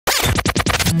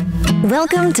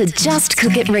Welcome to Just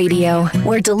Cook It Radio,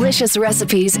 where delicious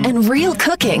recipes and real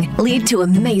cooking lead to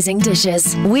amazing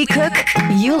dishes. We cook,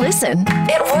 you listen.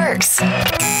 It works.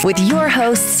 With your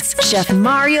hosts, Chef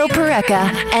Mario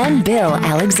Pareca and Bill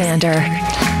Alexander.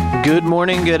 Good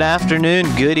morning, good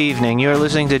afternoon, good evening. You're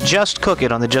listening to Just Cook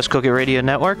It on the Just Cook It Radio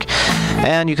Network.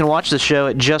 And you can watch the show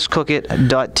at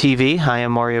justcookit.tv. I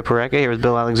am Mario Pareca here with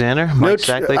Bill Alexander.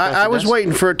 I was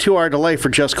waiting for a 2-hour delay for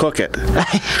Just Cook It.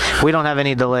 We don't have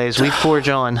any delays. We forge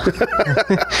on.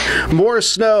 More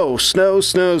snow. No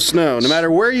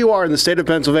matter where you are in the state of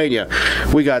Pennsylvania,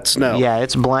 we got snow. Yeah,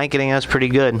 it's blanketing us pretty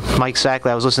good. Mike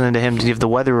Sackley, I was listening to him give the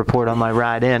weather report on my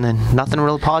ride in, and nothing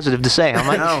real positive to say. I'm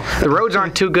like, no, the roads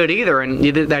aren't too good either. And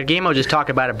that game I was just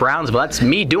talking about at Brownsville, that's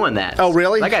me doing that. Oh,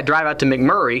 really? I got to drive out to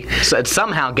McMurray,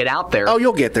 somehow get out there. Oh,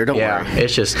 you'll get there. Don't worry. Yeah,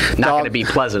 it's just not going to be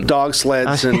pleasant. Dog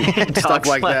sleds and stuff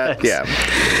like that. Yeah.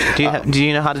 Do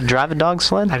you know how to drive a dog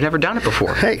sled? I've never done it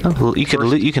before. Hey, you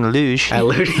can luge.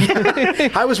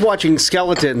 I was watching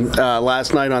skeleton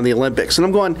last night on the Olympics, and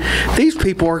I'm going, these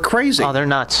people are crazy. Oh, they're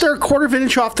nuts. They're a quarter of an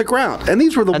inch off the ground, and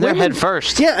these were the women. They're head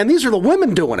first. Yeah, and these are the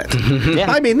women doing it.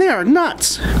 Yeah. I mean, they are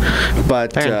nuts.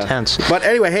 But they're intense. But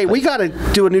anyway, hey, we got to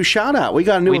do a new shout out. We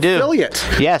got a new affiliate.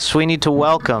 Yes, we need to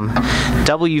welcome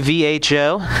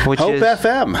WVHO, which Hope is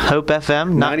FM. Hope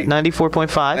FM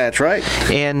 94.5. That's right.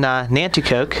 And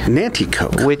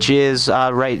Nanticoke, which is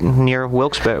right near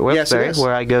Wilkes-Barre, yes,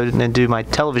 where I go and do my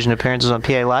television appearances on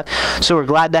PA Live. So we're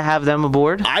glad to have them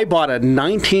aboard. I bought a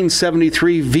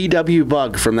 1973 VW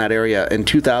Bug from that area in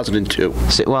 2002.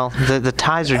 Well, the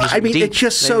ties are just deep. It's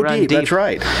just so deep. That's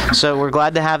right. So we're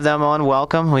glad to have them on.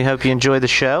 Welcome. We hope you enjoy the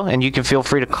show, and you can feel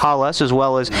free to call us as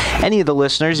well as any of the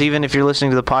listeners, even if you're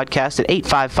listening to the podcast at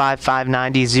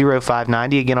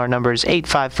 855-590-0590. Again, our number is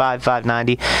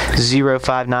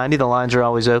 855-590-0590. The lines are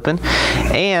always open.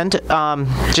 And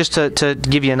just to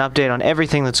give you an update on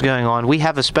everything that's going on, we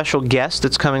have a special guest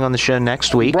that's coming on the show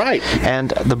next week. Right.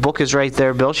 And the book is right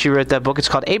there, Bill. She wrote that book. It's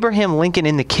called Abraham Lincoln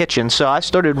in the Kitchen. So I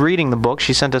started reading the book.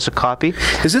 She sent us a copy.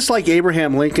 Is this like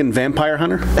Abraham Lincoln Vampire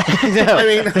Hunter? No. I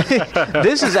mean,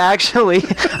 this is actually,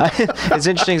 it's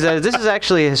interesting that this is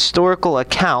actually a historical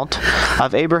account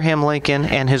of Abraham Lincoln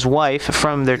and his wife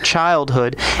from their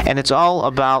childhood, and it's all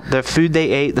about the food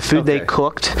they ate, the food they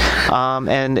cooked,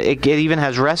 and it even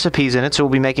has recipes in it, so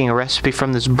we'll be making a recipe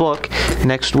from this book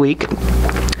next week.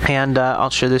 And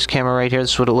I'll show this camera right here.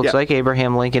 This is what it looks like,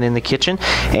 Abraham Lincoln in the Kitchen.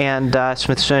 And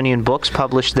Smithsonian Books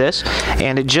published this.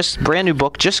 And it brand new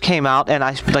book just came out. And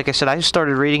like I said, I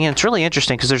started reading it. It's really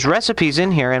interesting because there's recipes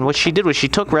in here. And what she did was she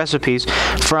took recipes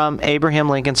from Abraham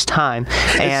Lincoln's time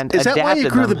and is that adapted why you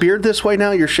grew them. the beard this way now?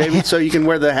 You're shaving so you can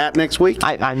wear the hat next week?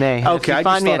 I may. Okay, if you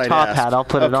find me a top hat, I'll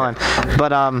put it on.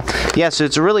 But yeah, so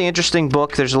it's a really interesting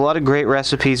book. There's a lot of great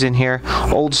recipes in here.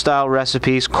 Old style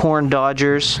recipes, corn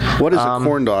dodgers. What is a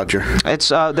corn dodger? It's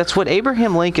that's what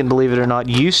Abraham Lincoln, believe it or not,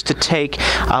 used to take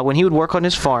when he would work on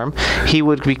his farm. He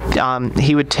would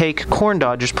take corn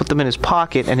dodgers, put them in his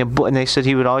pocket, and they said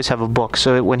he would always have a book.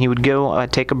 So when he would go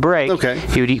take a break,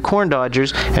 he would eat corn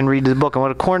dodgers and read the book. And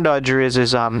what a corn dodger is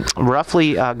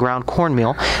roughly ground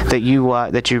cornmeal that you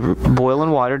boil in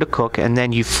water to cook, and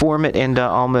then you form it into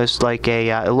almost like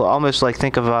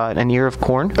think of an ear of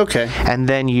corn. Okay. And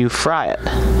then you fry it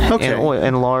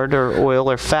in lard or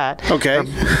oil or fat. Okay. Or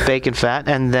bacon fat,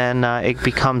 and then it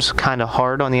becomes kind of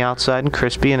hard on the outside and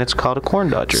crispy, and it's called a corn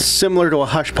dodger. Similar to a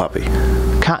hush puppy.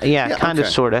 Kind of,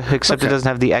 sort of, except it doesn't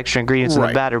have the extra ingredients in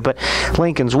the batter. But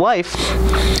Lincoln's wife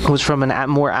was from a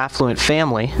more affluent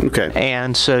family,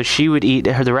 and so she would eat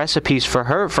the recipes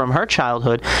from her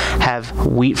childhood have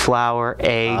wheat flour,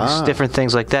 eggs, different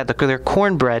things like that. Their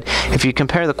cornbread, if you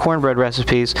compare the cornbread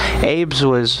recipes, Abe's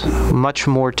was much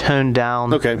more toned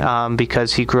down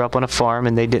because he grew up on a farm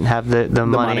and they didn't have the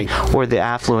money or the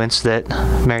affluence that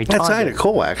Mary Todd. That's kind of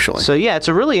cool, actually. So yeah, it's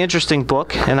a really interesting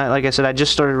book, and like I said, I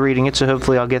just started reading it, so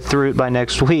hopefully I'll get through it by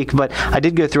next week. But I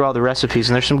did go through all the recipes,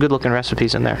 and there's some good-looking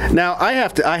recipes in there. Now I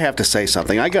have to say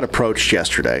something. I got approached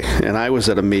yesterday, and I was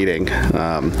at a meeting,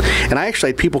 and I actually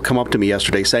had people come up to me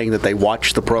yesterday saying that they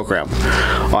watched the program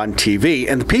on TV,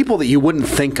 and the people that you wouldn't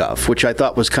think of, which I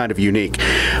thought was kind of unique.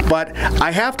 But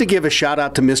I have to give a shout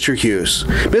out to Mr. Hughes.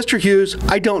 Mr. Hughes,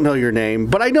 I don't know your name,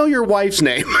 but I know your wife's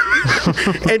name.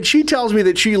 And she tells me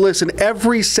that she listens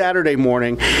every Saturday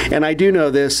morning, and I do know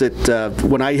this, that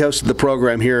when I hosted the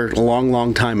program here a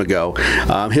long time ago,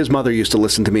 his mother used to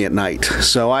listen to me at night.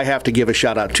 So I have to give a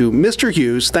shout out to Mr.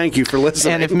 Hughes. Thank you for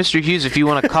listening. And if Mr. Hughes, if you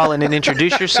want to call in and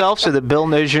introduce yourself so that Bill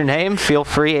knows your name, feel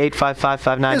free,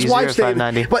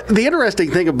 855-590-0590. But the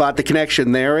interesting thing about the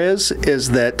connection there is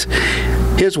that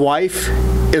His wife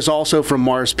is also from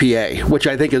Mars, PA, which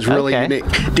I think is really unique.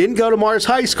 Didn't go to Mars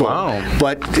High School,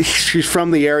 but she's from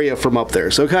the area from up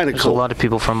there, so kind of cool. There's a lot of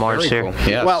people from Mars here. Cool.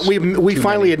 Yes. Well, we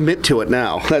finally admit to it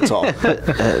now. That's all.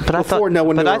 But I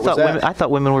thought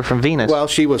women were from Venus. Well,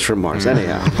 she was from Mars,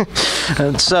 anyhow.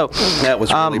 So that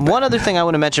was really bad. One other thing I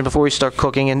want to mention before we start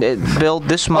cooking, and Bill,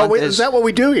 this month is that what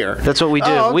we do here? That's what we do.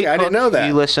 Oh, okay. We cook, I didn't know that.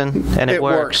 You listen, and it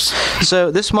works. So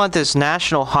this month is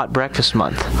National Hot Breakfast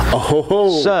Month. Oh.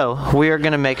 So we are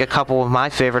going to make a couple of my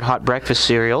favorite hot breakfast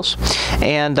cereals,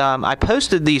 and I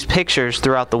posted these pictures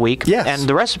throughout the week. Yes. And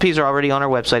the recipes are already on our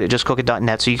website at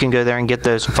justcookit.net, so you can go there and get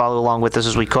those and follow along with us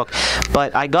as we cook.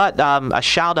 But I got a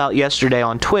shout out yesterday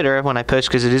on Twitter when I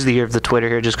posted, because it is the year of the Twitter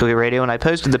here at Just Cook It Radio, and I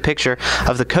posted the picture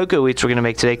of the CoCo Wheats we're going to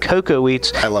make today. CoCo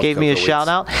Wheats gave me a shout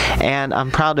out, and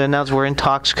I'm proud to announce we're in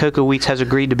talks. CoCo Wheats has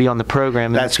agreed to be on the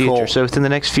program in the future. Cool. So within the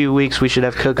next few weeks, we should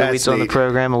have CoCo Wheats on the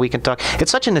program, and we can talk.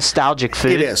 It's such a nostalgic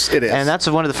food. It is. And that's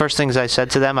one of the first things I said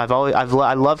to them. I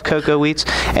love CoCo Wheats,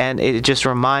 and it just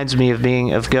reminds me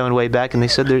of going way back. And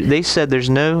they said there's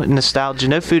no nostalgia,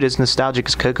 no food as nostalgic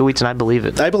as CoCo Wheats, and I believe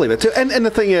it. I believe it too. And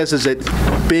the thing is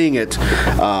that being at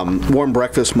Warm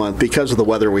Breakfast Month, because of the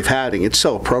weather we've had, it's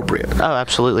so appropriate. Oh,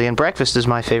 absolutely. And breakfast is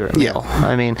my favorite meal.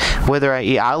 I mean, whether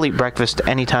I'll eat breakfast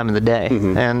any time of the day,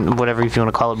 and whatever, if you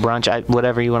want to call it brunch,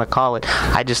 whatever you want to call it.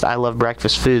 I love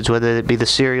breakfast foods, whether it be the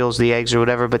cereals, the eggs, or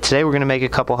whatever. But today we're going to make a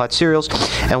couple hot cereals.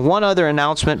 And one other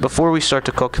announcement before we start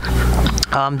to cook.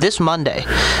 This Monday,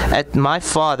 my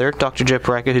father, Dr. Joe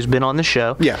Parecka, who's been on the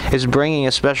show, is bringing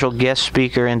a special guest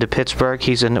speaker into Pittsburgh.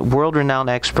 He's a world-renowned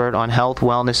expert on health,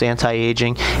 wellness,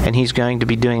 anti-aging, and he's going to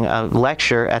be doing a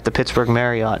lecture at the Pittsburgh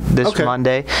Marriott this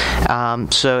Monday,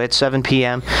 so at 7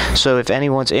 p.m. So if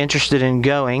anyone's interested in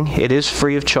going, it is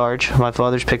free of charge. My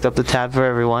father's picked up the tab for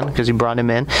everyone because he brought him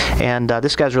in, and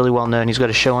this guy's really well known. He's got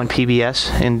a show on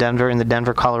PBS in Denver, in the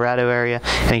Denver, Colorado area,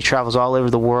 and he travels all over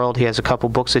the world. He has a couple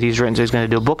books that he's written, so he's going to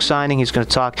do a book signing. He's going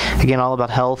to talk, again, all about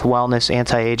health, wellness,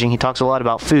 anti-aging. He talks a lot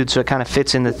about food, so it kind of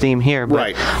fits in the theme here.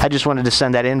 But I just wanted to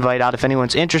send that invite out. If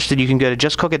anyone's interested, you can go to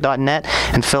justcookit.net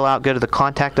and go to the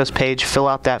Contact Us page, fill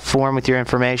out that form with your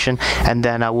information, and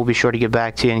then we'll be sure to get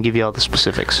back to you and give you all the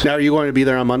specifics. Now, are you going to be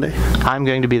there on Monday? I'm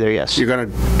going to be there, yes. You're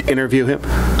going to interview him?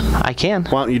 I can.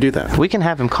 Why don't you do that? We can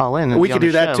have him call in. And we can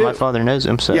do that, too. My father knows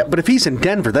him, so. Yeah, but if he's in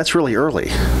Denver, that's really early.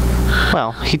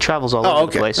 Well, he travels all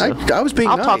over the place. So. I was being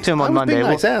nice. I'll talk to him on Monday.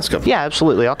 Ask him. Yeah,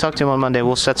 absolutely. I'll talk to him on Monday.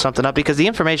 We'll set something up because the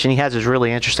information he has is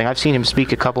really interesting. I've seen him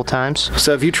speak a couple times.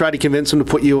 So have you tried to convince him to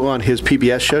put you on his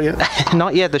PBS show yet?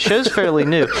 Not yet. The show's fairly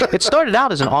new. It started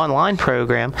out as an online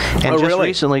program and just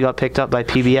recently got picked up by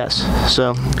PBS.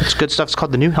 So it's good stuff. It's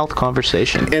called The New Health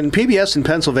Conversation. And PBS in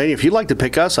Pennsylvania, if you'd like to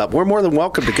pick us up, we're more than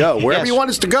welcome to go. Wherever you want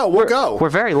us to go, we'll go. We're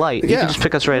very light. You can just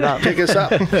pick us right up. Pick us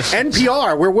up.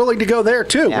 NPR, we're willing to go there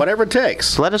too, whatever it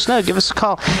takes. Let us know. Give us a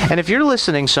call. And if you're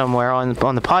listening somewhere on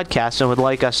the podcast and would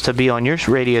like us to be on your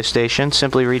radio station,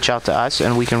 simply reach out to us,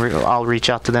 and we can I'll reach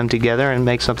out to them together and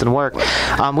make something work.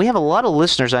 We have a lot of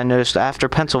listeners, I noticed, after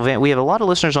Pennsylvania. We have a lot of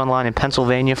listeners online in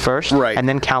Pennsylvania first, and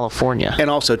then California. And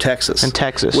also Texas.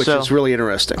 Which is really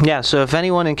interesting. Yeah, so if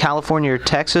anyone in California or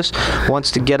Texas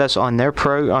wants to get us on their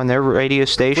radio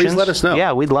stations, please let us know.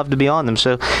 Yeah, we'd love to be on them,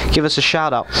 so give us a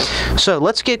shout out. So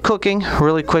let's get cooking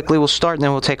really quickly. We'll start and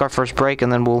then we'll take our first break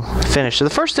and then we'll finish. So the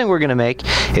first thing we're going to make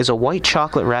is a white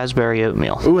chocolate raspberry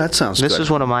oatmeal. Ooh, that sounds good. This is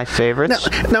one of my favorites.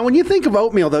 Now, when you think of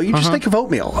oatmeal, though, you just think of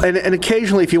oatmeal. And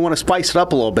occasionally, if you want to spice it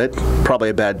up a little bit, probably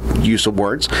a bad use of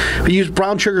words, but use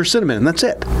brown sugar, cinnamon, and that's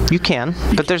it. You can,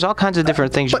 but there's all kinds of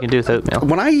different things you can do with oatmeal.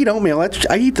 When I eat oatmeal,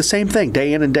 I eat the same thing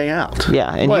day in and day out.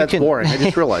 Yeah, and that's boring. I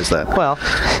just realized that. Well,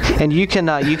 and you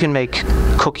can make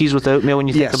cookies with oatmeal when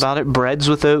you think about it. Breads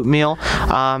with oatmeal.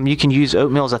 You can use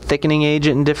oatmeal as a thickening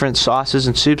agent in different sauces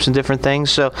and soups and different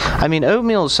things. So, I mean,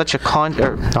 oatmeal is such a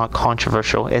not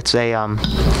controversial. It's a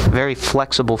very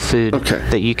flexible food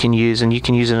that you can use, and you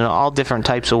can use it in all different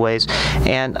types of ways.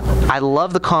 And I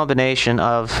love the combination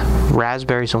of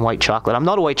raspberries and white chocolate. I'm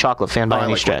not a white chocolate fan by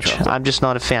any stretch. I'm just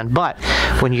not a fan. But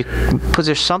because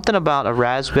there's something about a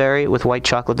raspberry with white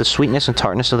chocolate, the sweetness and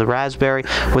tartness of the raspberry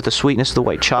with the sweetness of the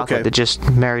white chocolate that just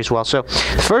marries well. So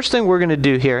the first thing we're going to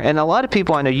do here, and a lot of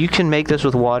people, I know you can make this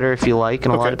with water if you like,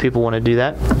 and a lot of people want to do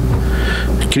that.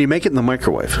 Can you make it in the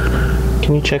microwave?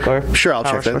 Can you check our Sure, I'll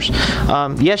check that. First?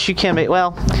 Yes, you can make.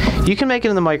 Well, you can make it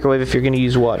in the microwave if you're going to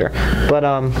use water. But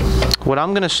what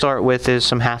I'm going to start with is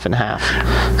some half and half.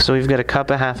 So we've got a cup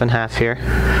of half and half here.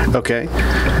 Okay.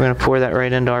 We're going to pour that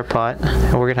right into our pot,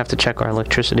 and we're going to have to check our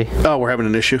electricity. Oh, we're having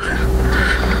an issue.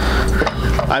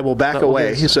 I will back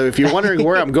away. So if you're wondering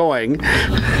where I'm going,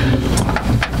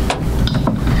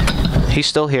 he's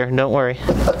still here. Don't worry.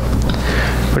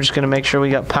 We're just going to make sure we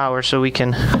got power so we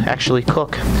can actually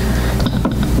cook.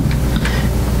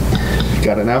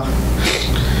 Got it now?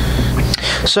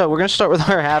 So we're going to start with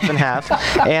our half and half,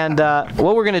 and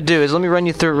what we're going to do is, let me run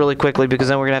you through it really quickly, because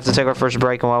then we're going to have to take our first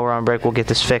break, and while we're on break we'll get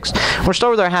this fixed. We're going to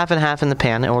start with our half and half in the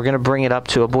pan, and we're going to bring it up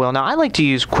to a boil. Now I like to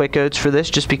use quick oats for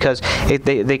this just because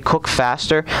they cook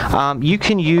faster. You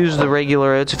can use the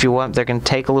regular oats if you want. They're going to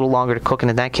take a little longer to cook,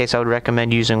 and in that case I would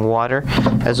recommend using water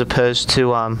as opposed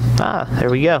to,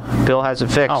 there we go. Bill has it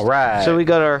fixed. All right. So we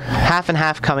got our half and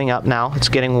half coming up now. It's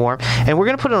getting warm, and we're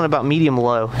going to put it on about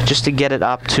medium-low just to get it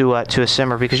up to a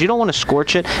simmer, because you don't want to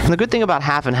scorch it. And the good thing about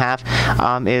half and half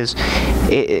is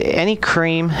any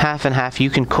cream half and half, you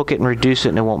can cook it and reduce it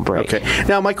and it won't break. Okay.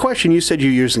 Now my question, you said you're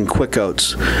using quick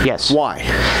oats. Yes. Why?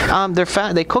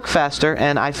 They cook faster,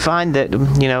 and I find that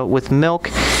with milk,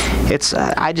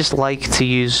 I just like to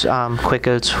use quick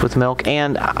oats with milk,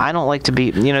 and I don't like to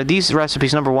be these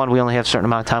recipes. Number one, we only have a certain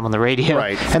amount of time on the radio,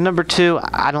 right? And number two,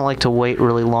 I don't like to wait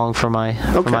really long for my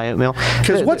oatmeal.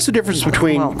 Because what's the difference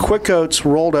between quick oats,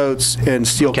 rolled oats, and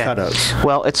steel cut oats?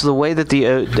 Well, it's the way that the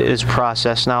oat is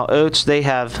processed. Now, oats, they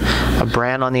have a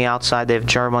bran on the outside, they have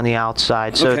germ on the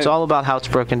outside, so it's all about how it's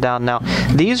broken down. Now,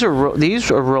 these are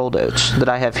rolled oats that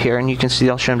I have here, and you can see,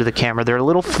 I'll show them to the camera.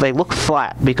 They look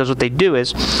flat, because what they do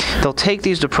is they'll take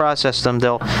these to process them.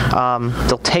 They'll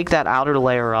take that outer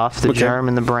layer off, the germ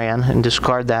and the bran, and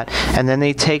discard that, and then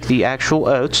they take the actual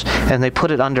oats and they put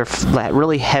it under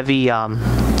really heavy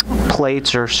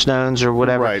plates or stones or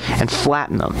whatever, and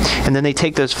flatten them. And then they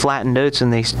take those flattened oats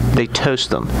and they toast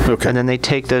them. Okay. And then they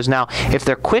take those. Now, if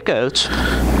they're quick oats,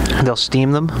 they'll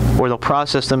steam them, or they'll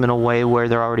process them in a way where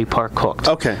they're already part cooked.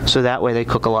 Okay. So that way they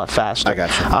cook a lot faster. I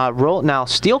got you. Now,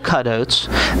 steel cut oats,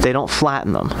 they don't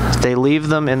flatten them. They leave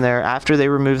them in there after they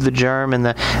remove the germ and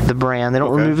the bran. They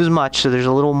don't remove as much, so there's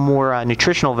a little more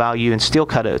nutritional value in steel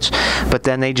cut oats. But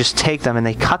then they just take them and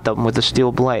they cut them with a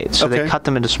steel blade. So they cut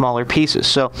them into smaller pieces.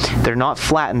 So they're not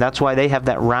flattened. That's why they have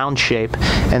that round shape.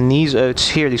 And these oats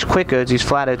here, these quick oats, these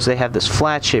flat oats, they have this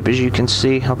flat shape. As you can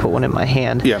see, I'll put one in my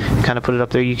hand. Yeah. Kind of put it up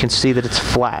there. You can see that it's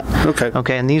flat.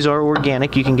 Okay, and these are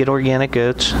organic. You can get organic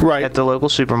oats at the local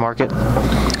supermarket.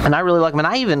 And I really like them.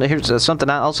 And here's something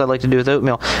else I like to do with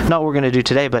oatmeal. Not what we're going to do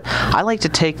today, but I like to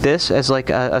take this as like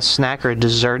a snack or a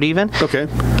dessert even. Okay.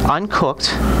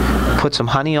 Uncooked. Put some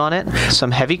honey on it, some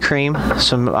heavy cream,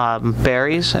 some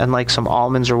berries, and like some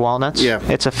almonds or walnuts. Yeah.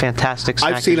 It's a fantastic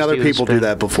snack. I've seen other people do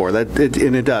that before. And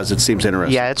it does. It seems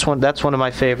interesting. Yeah, that's one of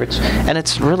my favorites. And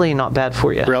it's really not bad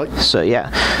for you. Really? So, yeah.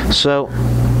 So,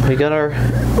 we got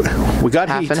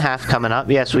half heat. And half coming up.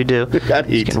 Yes, we do. We got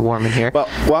heat. It's getting warm in here. Well,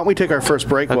 why don't we take our first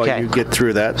break while you get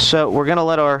through that? So we're going to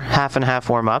let our half and half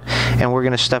warm up, and we're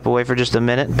going to step away for just a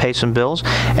minute and pay some bills.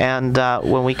 And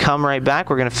when we come right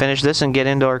back, we're going to finish this and get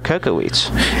into our CoCo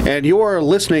Eats. And you're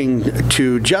listening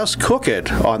to Just Cook It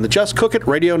on the Just Cook It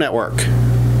Radio Network.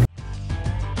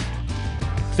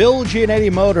 Phil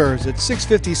Giannetti Motors at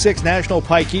 656 National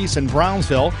Pike East in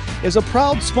Brownsville is a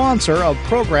proud sponsor of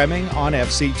programming on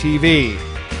FCTV.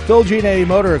 Phil Giannetti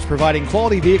Motors, providing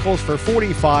quality vehicles for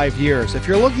 45 years. If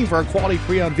you're looking for a quality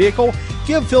pre-owned vehicle,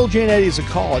 give Phil Giannetti's a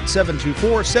call at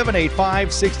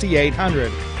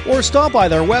 724-785-6800 or stop by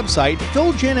their website,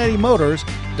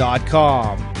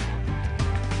 philgiannettymotors.com.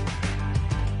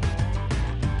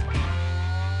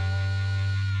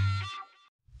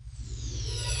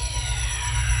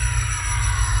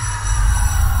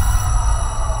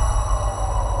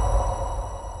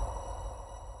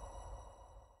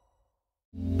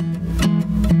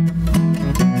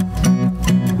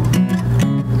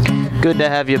 Good to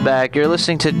have you back. You're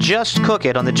listening to Just Cook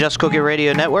It on the Just Cook It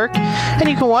Radio Network. And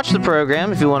you can watch the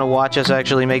program if you want to watch us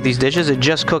actually make these dishes at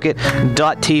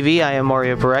justcookit.tv. I am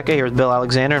Mario Pareca here with Bill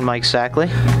Alexander and Mike Sackley.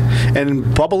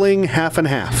 And bubbling half and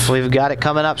half. We've got it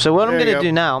coming up. So what I'm going to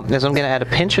do now is I'm going to add a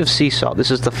pinch of sea salt.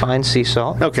 This is the fine sea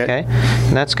salt. Okay.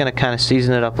 And that's going to kind of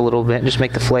season it up a little bit and just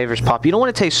make the flavors pop. You don't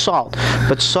want to taste salt,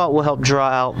 but salt will help draw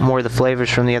out more of the flavors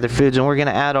from the other foods. And we're going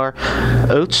to add our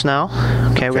oats now.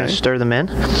 Okay. We're going to stir them in.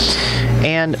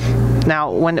 And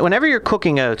now, whenever you're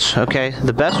cooking oats,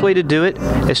 the best way to do it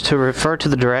is to refer to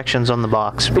the directions on the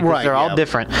box, because they're all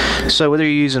different. So whether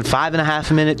you're using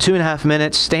 5.5 minutes, 2.5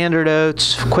 minutes, standard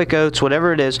oats, quick oats,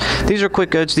 whatever it is, these are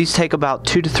quick oats. These take about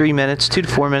 2 to 3 minutes, 2 to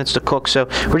 4 minutes to cook. So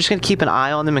we're just going to keep an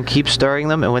eye on them and keep stirring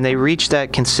them. And when they reach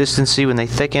that consistency, when they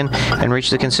thicken and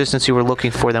reach the consistency we're looking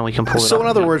for, then we can pull it out. So in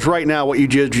other words, right now, what you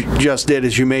just did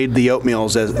is you made the oatmeal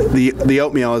as the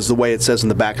oatmeal is the way it says in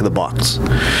the back of the box.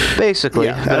 Basically. typically.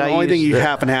 Yeah, but the only thing you use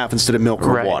half and half instead of milk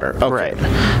or water. Okay. Right.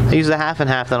 I use the half and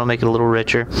half. That'll make it a little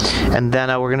richer. And then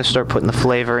we're going to start putting the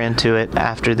flavor into it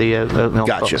after the oatmeal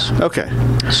Gotcha. cooks. Okay.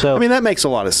 So, I mean, that makes a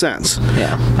lot of sense.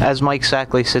 yeah. As Mike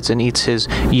Sackley sits and eats his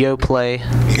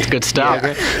Yoplait Good stuff.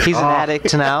 yogurt. He's an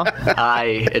addict now.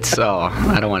 I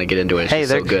don't want to get into it. It's Hey,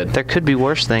 just so good. there could be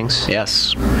worse things.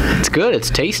 Yes. It's good. It's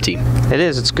tasty. It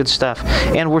is. It's good stuff.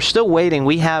 And we're still waiting.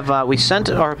 We have we sent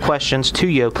our questions to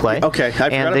Yoplait. Okay, I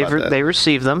forgot and about that. they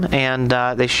received them, and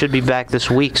they should be back this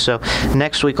week. So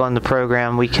next week on the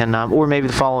program, we can, or maybe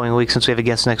the following week, since we have a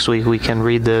guest next week, we can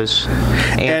read those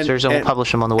answers and we'll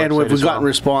publish them on the website. And we've as gotten well.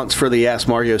 response for the Ask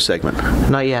Mario segment.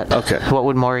 Not yet. Okay. What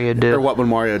would Mario do? Or what would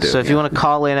Mario do? So if you want to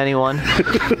call in, anyone,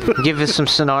 give us some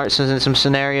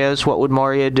scenarios. What would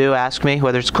Mario do? Ask me.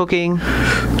 Whether it's cooking,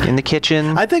 in the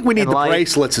kitchen. I think we need in the light,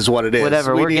 bracelets is what it is.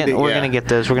 Whatever. We're going to get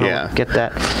those. We're going to Yeah. get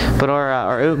that. But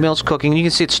our oatmeal's cooking. You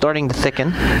can see it's starting to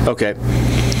thicken. Okay.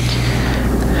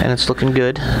 And it's looking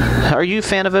good. Are you a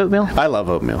fan of oatmeal? I love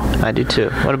oatmeal. I do too.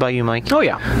 What about you, Mike? Oh,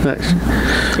 yeah.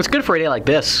 Nice. It's good for a day like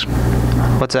this.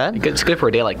 What's that? It's good for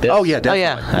a day like this. Oh, yeah, Oh definitely.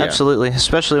 yeah, absolutely.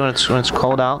 Especially when it's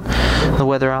cold out. The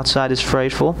weather outside is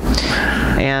frightful.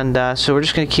 And so we're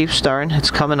just going to keep stirring.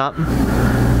 It's coming up.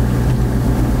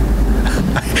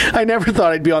 I never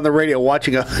thought I'd be on the radio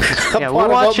watching a Yeah, pot we're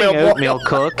of watching oatmeal oatmeal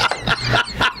cook.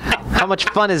 How much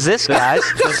fun is this, guys?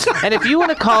 And if you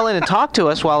want to call in and talk to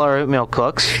us while our oatmeal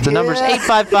cooks, the number's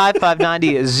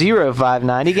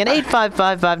 855-590-0590. Again,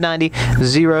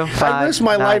 855-590-0590. I risked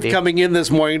my life coming in this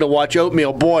morning to watch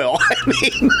oatmeal boil. I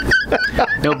mean,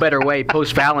 No better way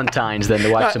post-Valentine's than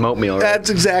to watch some oatmeal. Right? that's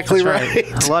exactly right.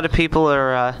 A lot of people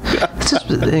are,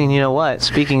 and you know what?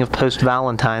 Speaking of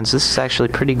post-Valentine's, this is actually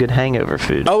pretty good hangover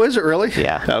food. Oh, is it really?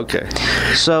 Yeah. Okay.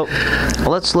 So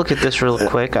let's look at this real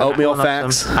quick. I'm Oatmeal pulling up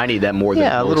facts. some- I need that more than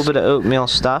Yeah, a most. little bit of oatmeal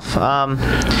stuff.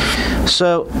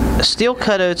 So steel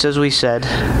cut oats, as we said,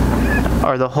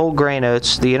 are the whole grain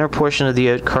oats, the inner portion of the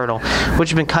oat kernel,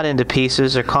 which have been cut into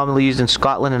pieces. They're commonly used in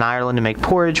Scotland and Ireland to make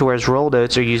porridge, whereas rolled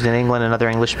oats are used in England and other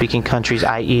English-speaking countries,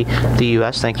 i.e. the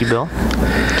U.S. Thank you, Bill.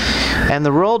 And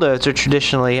the rolled oats are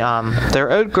traditionally,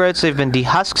 they're oat groats. They've been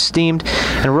dehusked, steamed,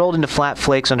 and rolled into flat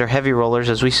flakes under heavy rollers,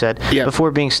 as we said, Yeah.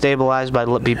 before being stabilized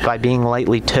by being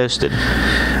lightly toasted.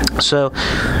 So,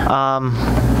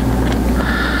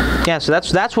 yeah, so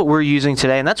that's what we're using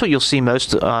today, and that's what you'll see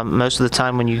most of the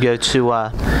time when you go to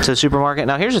the supermarket.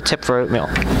 Now, here's a tip for oatmeal.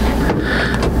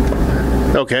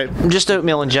 Okay. Just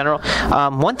oatmeal in general.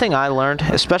 One thing I learned,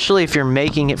 especially if you're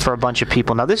making it for a bunch of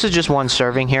people. Now, this is just one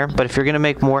serving here, but if you're going to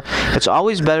make more, it's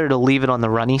always better to leave it on the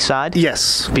runny side.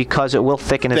 Yes. Because it will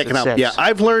thicken as it Up. sits. Yeah,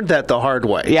 I've learned that the hard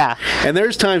way. Yeah. And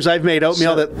there's times I've made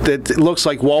oatmeal that looks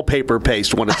like wallpaper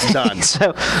paste when it's done.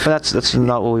 So but that's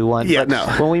not what we want. Yeah,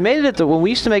 But no. When we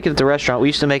used to make it at the restaurant, we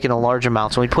used to make it in large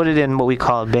amounts, and we put it in what we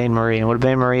call a bain marie. And what a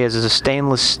bain marie is a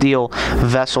stainless steel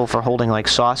vessel for holding like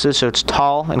sauces. So it's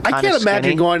tall and kind of I can't imagine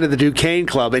skinny. going to the Duquesne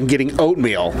Club and getting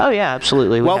oatmeal. Oh yeah,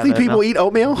 absolutely. We Wealthy have people oatmeal. eat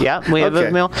oatmeal? Yeah, we have Okay.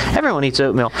 oatmeal. Everyone eats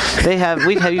oatmeal.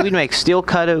 We'd make steel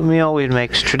cut oatmeal. We'd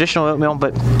make traditional oatmeal,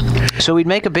 but so we'd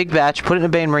make a big batch, put it in a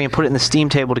bain marie, and put it in the steam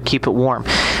table to keep it warm.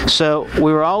 So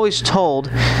we were always told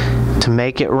to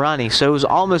make it runny. So it was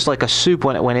almost like a soup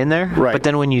when it went in there. Right. But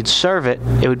then when you'd serve it,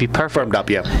 it would be perfect. Firmed up,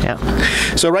 yeah.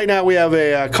 Yeah. So right now we have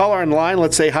a caller on the line.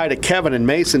 Let's say hi to Kevin in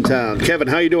Masontown. Kevin,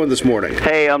 how you doing this morning?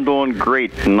 Hey, I'm doing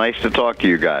great. Nice to talk to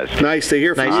you guys. Nice to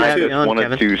hear from Nice you. to have too. you on, Wanted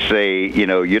Kevin. to say,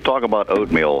 you talk about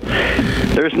oatmeal.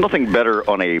 There's nothing better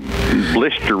on a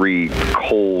blistery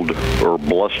cold or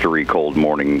blustery cold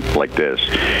morning like this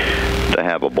to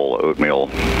have a bowl of oatmeal.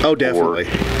 Oh, definitely.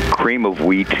 Or cream of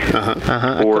wheat.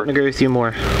 I Or, couldn't agree with you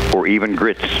more. or even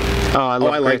grits. Oh, I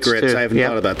love I like grits. too. I haven't Yeah.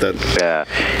 thought about that.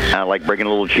 I like breaking a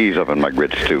little cheese up in my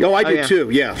grits, too. Oh, I do yeah. too,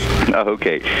 yeah.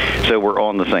 Okay, so we're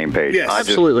on the same page. Yes.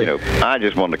 Absolutely. I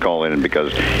just wanted to call in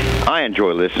because I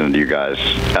enjoy listening to you guys,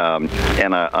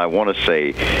 and I want to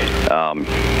say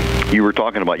you were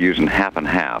talking about using half and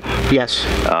half. Yes.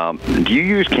 Do you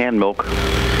use canned milk?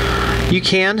 You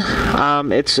can.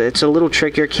 It's a little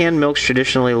trickier. Canned milk's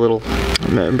traditionally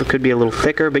could be a little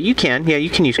thicker, but you can. Yeah, you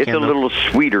can use It's canned a milk. little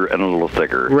sweeter and a little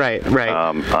thicker. Right.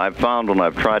 I've found when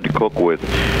I've tried to cook with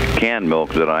canned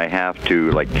milk that I have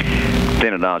to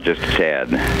thin it out just a tad.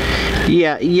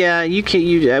 Yeah. You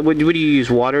can. Would you use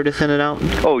water to thin it out?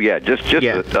 Oh yeah, just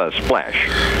Yeah. a splash.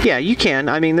 Yeah, you can.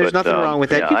 I mean, there's nothing wrong with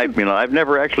that. Yeah, You can- I've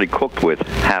never actually cooked with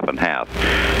half and half.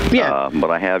 Yeah.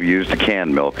 But I have used the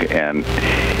canned milk, and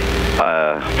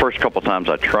first couple times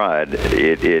I tried,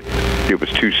 it was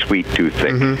too sweet, too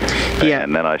thick. Mm-hmm. Yeah.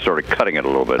 And then I started cutting it a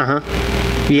little bit.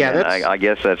 Yeah, And that's. I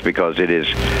guess that's because it is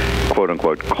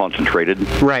quote-unquote concentrated.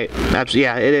 Right. Absolutely.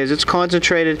 Yeah, it is. It's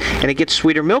concentrated, and it gets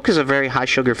sweeter. Milk is a very high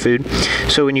sugar food,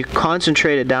 so when you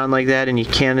concentrate it down like that and you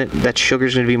can it, that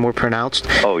sugar's going to be more pronounced.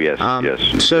 Oh, yes,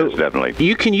 yes. So yes, definitely.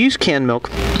 You can use canned milk,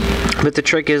 but the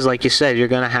trick is, like you said, you're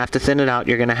going to have to thin it out.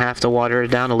 You're going to have to water it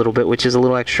down a little bit, which is a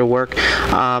little extra work.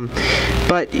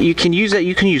 But you can use that.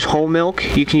 You can use whole milk.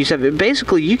 You can use that.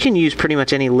 Basically, you can use pretty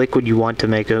much any liquid you want to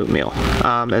make oatmeal, as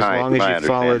long as you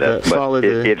follow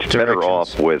the it's better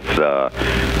off with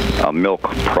a milk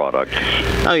product.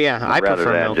 Oh yeah, I prefer rather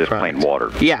than milk just products. plain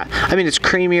water. Yeah, I mean it's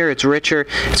creamier, it's richer,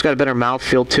 it's got a better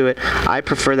mouthfeel to it. I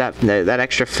prefer that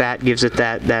extra fat gives it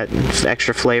that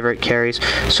extra flavor it carries.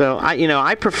 So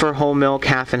I prefer whole milk,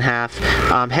 half and half.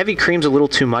 Heavy cream's a little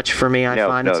too much for me. I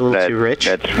find it's a little too rich.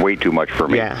 That's way too much for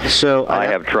me. Yeah. So I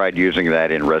have tried using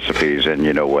that in recipes, and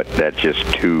you know what? That's just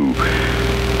too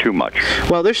much.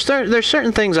 Well, there's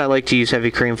certain things I like to use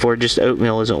heavy cream for. Just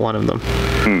oatmeal isn't one of them.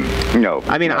 No.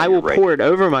 I mean, I will pour it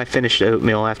over my finished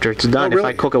oatmeal after it's done. Oh, really?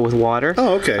 If I cook it with water.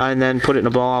 Oh, okay. And then put it in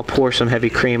a bowl, I'll pour some heavy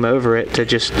cream over it to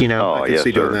just, I can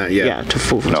see doing that, yeah. To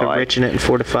richen it and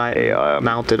fortify it, and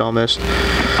mount it almost.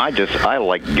 I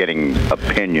like getting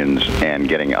opinions and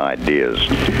getting ideas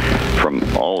from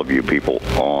all of you people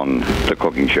on the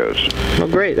cooking shows. Well,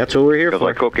 great. That's what we're here for.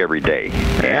 Because I cook every day.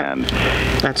 Yeah. And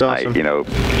that's awesome.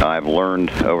 I've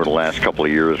learned over the last couple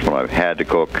of years when I've had to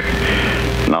cook.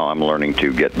 Now I'm learning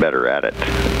to get better at it.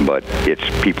 But it's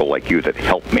people like you that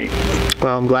help me.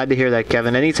 Well, I'm glad to hear that,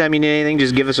 Kevin. Anytime you need anything,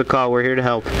 just give us a call. We're here to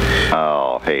help.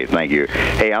 Oh, hey, thank you.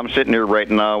 Hey, I'm sitting here right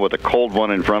now with a cold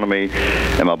one in front of me,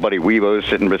 and my buddy Weebo's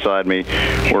sitting beside me.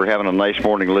 We're having a nice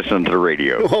morning listening to the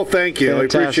radio. Oh, thank you.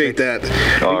 Fantastic. I appreciate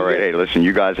that. All right. Hey, listen,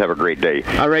 you guys have a great day.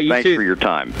 All right, you Thanks too. for your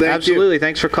time. Absolutely.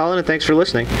 Thanks for calling, and thanks for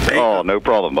listening. Oh, no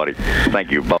problem, buddy.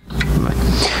 Thank you. Bye.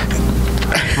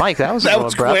 Mike, that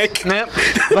was quick. Yep.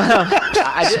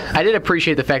 I did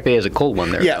appreciate the fact that he has a cold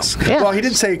one there. Yes. Yeah. Well, he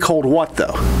didn't say cold what,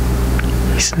 though.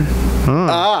 You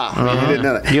didn't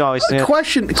know that. You always think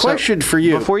Question for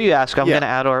you. Before you ask, I'm going to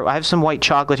add, I have some white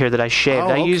chocolate here that I shaved.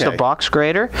 I used a box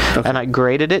grater, and I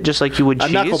grated it just like you would cheese.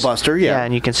 A knuckle buster, yeah. Yeah,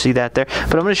 and you can see that there.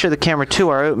 But I'm going to show the camera, too,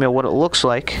 our oatmeal, what it looks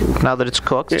like now that it's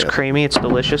cooked. It's creamy, it's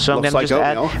delicious. So I'm going to just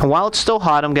add, and while it's still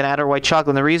hot, I'm going to add our white chocolate.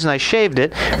 And the reason I shaved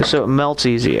it is so it melts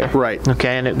easier. Right.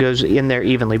 Okay, and it goes in there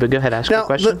evenly. But go ahead, ask your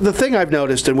question. The thing I've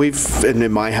noticed, and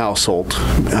in my household,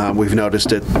 we've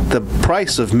noticed it, the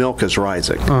price of milk is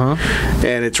rising.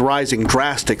 And it's rising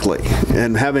drastically.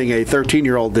 And having a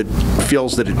 13-year-old that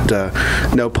feels that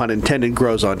it, no pun intended,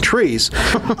 grows on trees.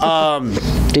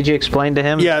 Did you explain to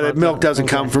him? Yeah, that milk doesn't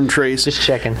come from trees. Just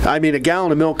checking. I mean, a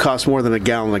gallon of milk costs more than a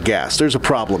gallon of gas. There's a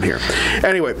problem here.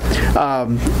 Anyway,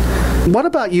 what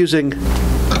about using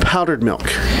powdered milk?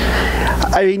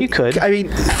 I mean, you could. I mean,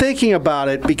 thinking about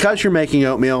it, because you're making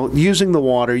oatmeal, using the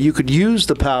water, you could use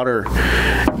the powder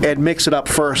and mix it up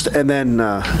first and then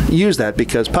use that,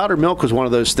 because powdered milk was one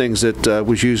of those things that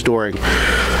was used during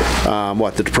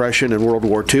the Depression and World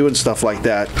War II and stuff like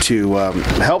that to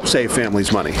help save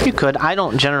families money. You could. I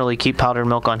don't generally keep powdered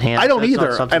milk on hand. I don't That's either.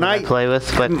 Not something and I play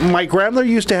with. But my grandmother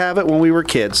used to have it when we were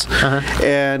kids,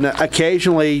 and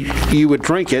occasionally you would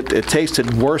drink it. It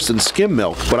tasted worse than skim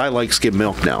milk, but I like skim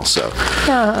milk now. So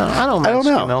I don't mind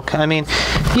skim milk. I mean,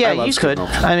 yeah, you could.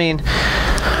 I mean,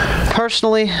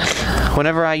 personally,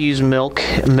 whenever I use milk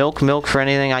for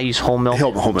anything, I use whole milk.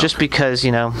 Whole milk. Just because,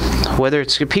 whether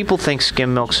it's, people think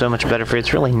skim milk's so much better for you,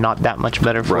 it's really not that much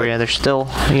better for you. There's still,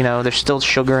 there's still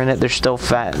sugar in it. There's still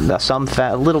fat, some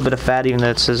fat, a little bit of fat, even though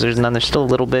it says there's none. There's still a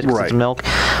little bit because it's milk.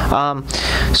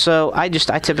 So I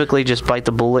typically just bite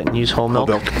the bullet and use whole milk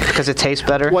because it tastes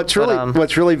better. What's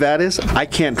really bad is I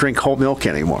can't drink whole milk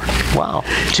anymore. Wow.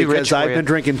 Too rich because I've been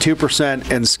drinking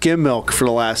 2% and skim milk for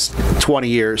the last 20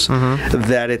 years.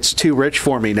 That it's too rich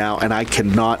for me now, and I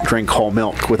cannot drink whole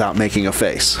milk without making a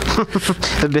face.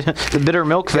 the bitter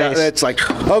milk face. Yeah, it's like,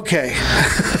 okay.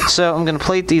 So I'm going to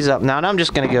plate these up now, and I'm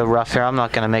just going to go rough here. I'm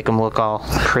not going to make them look all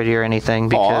pretty or anything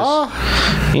because,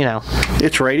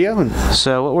 it's radio.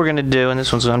 So what we're going to do, and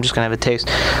this one's, I'm just going to have a taste.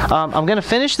 I'm going to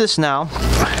finish this now,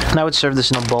 and I would serve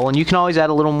this in a bowl, and you can always add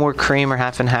a little more cream or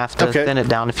half and half to thin it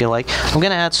down if you like. I'm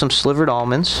going to add some slivered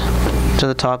almonds to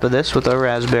the top of this with our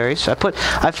raspberries.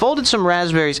 I folded some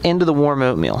raspberries into the warm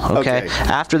oatmeal, okay?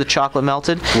 After the chocolate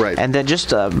melted. Right. And then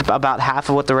just about half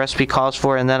of what the recipe calls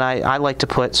for, and then I like to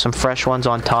put some fresh ones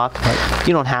on top.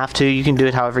 You don't have to. You can do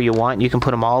it however you want. You can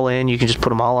put them all in. You can just put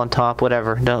them all on top,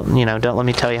 whatever. Don't let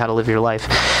me tell you how to live your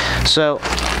life. So,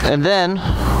 and then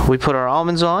we put our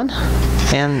almonds on,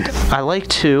 and I like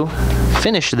to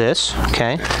finish this,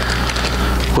 okay,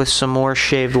 with some more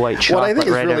shaved white chocolate what I think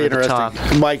is right really over the top.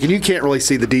 interesting, Mike, and you can't really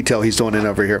see the detail he's doing in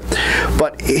over here,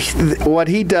 but what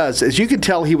he does is you can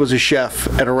tell he was a chef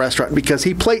at a restaurant because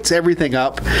he plates everything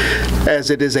up as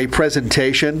it is a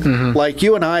presentation. Like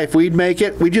you and I, if we'd make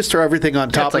it, we just throw everything on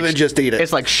top of it and just eat it.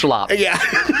 It's like schlop. Yeah.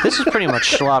 This is pretty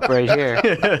much slop right here.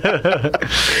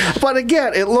 But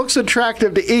again, it looks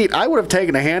attractive to eat. I would have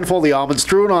taken a handful of the almonds,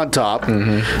 threw it on top.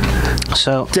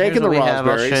 So Taking here's what we the have.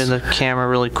 I'll show you raspberries. the camera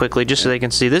really quickly just so they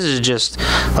can see. This is just,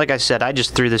 like I said, I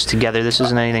just threw this together. This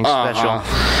isn't anything special.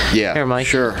 Yeah. Here, Mike.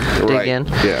 Sure. Dig Right. in.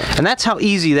 Yeah. And that's how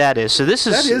easy that is. So this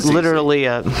That is is literally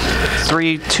a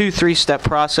 3-step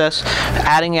process,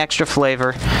 adding extra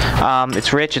flavor.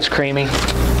 It's rich, it's creamy.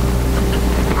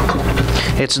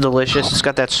 It's delicious. It's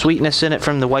got that sweetness in it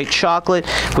from the white chocolate,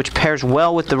 which pairs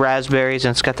well with the raspberries,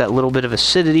 and it's got that little bit of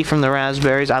acidity from the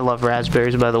raspberries. I love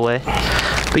raspberries, by the way.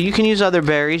 But you can use other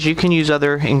berries. You can use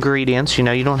other ingredients. You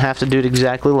know, you don't have to do it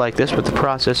exactly like this, but the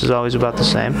process is always about the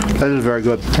same. That is very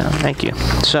good. Thank you.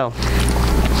 So,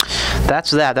 that's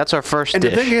that. That's our first And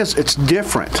dish. the thing is, it's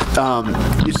different.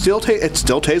 It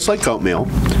still tastes like oatmeal.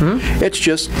 It's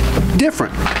just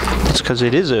different. It's because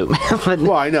it is oatmeal.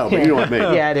 Well, I know, but you know what I mean.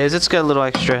 Yeah, it is. It's got a little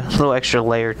extra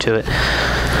layer to it.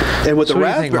 And with So the what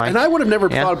do you think, raspberry, Mike? and I would have never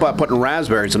Yeah. thought about putting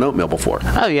raspberries in oatmeal before.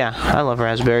 Oh yeah, I love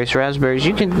raspberries. Raspberries,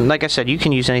 you can, like I said, you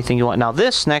can use anything you want. Now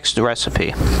this next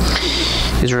recipe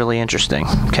is really interesting.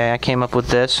 Okay, I came up with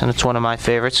this, and it's one of my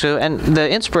favorites. So, and the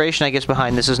inspiration, I guess,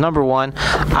 behind this is number one,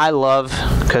 I love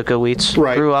cocoa wheats.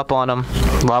 Right. Grew up on them,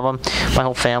 love them. My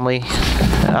whole family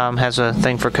has a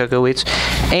thing for cocoa wheats,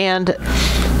 and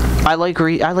I like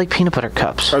peanut butter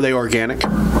cups. Are they organic?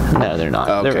 No, they're not.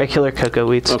 Okay. They're regular cocoa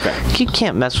wheats. Okay. You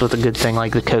can't mess with a good thing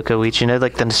like the cocoa wheats, you know,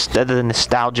 like the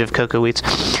nostalgia of cocoa wheats.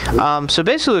 So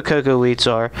basically what cocoa wheats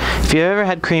are, if you ever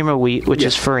had cream of wheat, which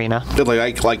is farina,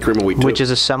 I like cream of wheat too. which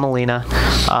is a semolina,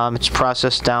 it's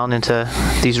processed down into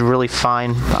these really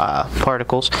fine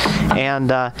particles,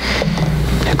 and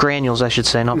granules, I should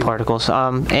say, not particles.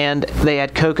 And they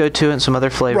add cocoa to it and some other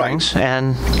flavorings,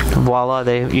 and voila,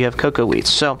 you have cocoa wheats.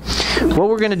 So what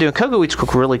we're going to do, and cocoa wheats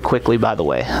cook really quickly, by the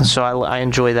way, so I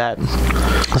enjoy that.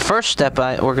 The first step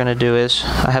we're going to do is,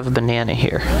 I have a banana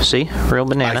here. See? Real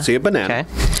banana. I see a banana.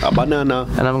 Okay. A banana.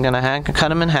 And I'm going to cut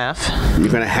them in half. You're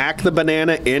going to hack the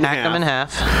banana in half. Hack them in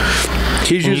half.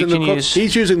 He's And using you the can use-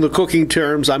 he's using the cooking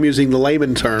terms. I'm using the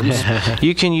layman terms.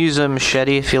 You can use a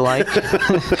machete if you like.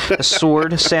 A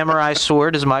sword, samurai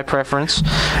sword is my preference.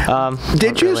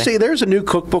 Did you see? There's a new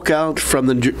cookbook out from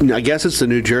I guess it's the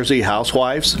New Jersey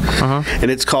Housewives,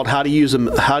 and it's called How to Use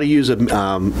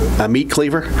a Meat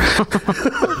Cleaver.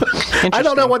 I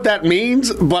don't know what that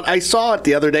means, but I saw it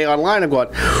the other day online. I'm going,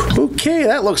 okay,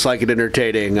 that looks like an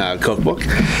entertaining cookbook.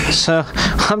 So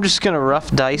I'm just going to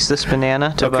rough dice this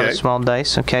banana to about a Okay. small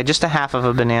dice. Okay, just a half of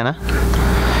a banana.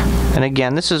 And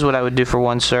again, this is what I would do for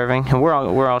one serving. And we're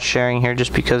all sharing here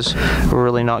just because we're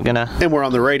really not going to... And we're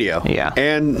on the radio. Yeah.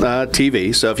 And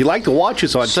TV. So if you like to watch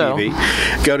us on TV,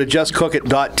 go to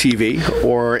justcookit.tv,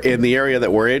 or in the area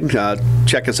that we're in,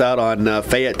 check us out on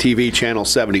Fayette TV Channel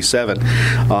 77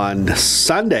 on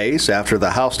Sundays after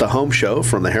the House to Home show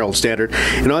from the Herald Standard,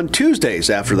 and on Tuesdays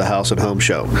after the House and Home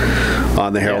show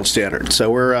on the Herald Standard.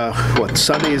 So we're,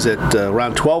 Sundays at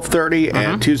around 12:30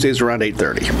 and Tuesdays around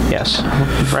 8:30. Yes,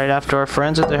 right after our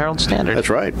friends at the Herald Standard. That's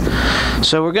right.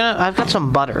 So I've got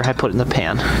some butter I put in the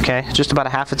pan, okay? Just about a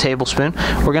half a tablespoon.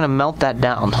 We're going to melt that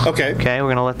down. Okay. Okay, we're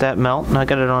going to let that melt. And I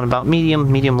got it on about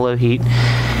medium-low heat.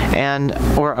 And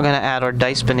we're going to add our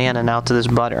diced banana now to this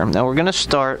butter. Now we're going to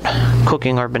start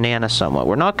cooking our banana somewhat.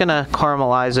 We're not going to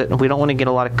caramelize it. We don't want to get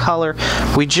a lot of color.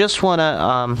 We just want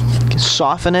to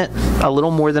soften it a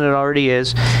little more than it already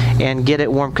is and get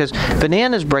it warm, because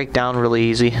bananas break down really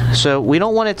easy. So we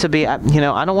don't want it to be, I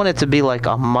don't want it to be like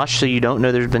a mush so you don't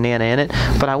know there's banana in it,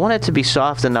 but I want it to be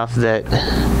soft enough that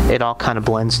it all kind of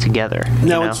blends together.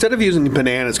 Now, instead of using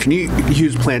bananas, can you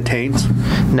use plantains?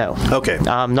 No. Okay.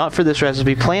 Not for this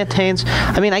recipe. Plantains,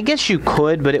 I mean, I guess you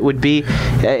could, but it would be,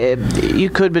 but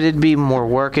it'd be more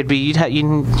work. You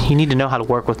need to know how to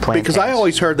work with plantains. Because I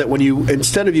always heard that when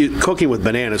instead of cooking with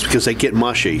bananas, because they get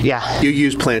mushy, you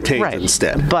use plantains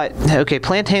instead. But, okay,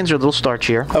 plantains are a little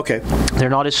starchier. Okay. They're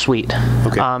not as sweet.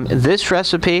 Okay. This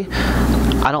recipe,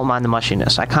 I don't mind the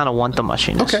mushiness. I kind of want the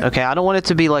mushiness. Okay. I don't want it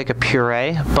to be like a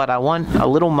puree, but I want a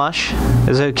little mush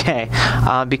is okay,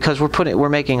 because we're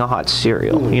making a hot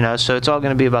cereal, so it's all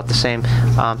going to be about the same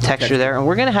texture there. And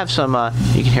we're going to have some,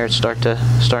 you can hear it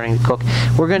starting to cook.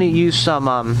 We're going to use some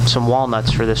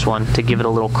walnuts for this one to give it a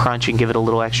little crunch and give it a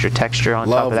little extra texture on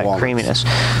top of that creaminess.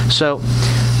 So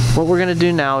what we're going to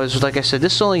do now is, like I said,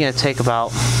 this is only going to take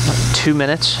about 2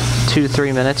 to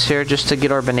 3 minutes here just to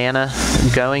get our banana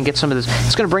going. Get some of this.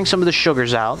 It's going to bring some of the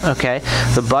sugars out. Okay.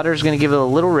 The butter is going to give it a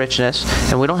little richness,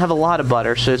 and we don't have a lot of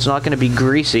butter, so it's not going to be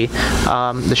greasy.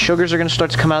 The sugars are going to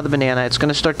start to come out of the banana. It's going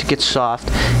to start to get soft,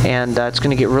 and it's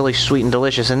going to get really sweet and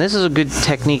delicious. And this is a good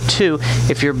technique too.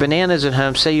 If your bananas at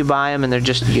home, say you buy them and they're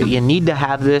just you need to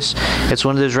have this. It's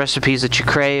one of those recipes that you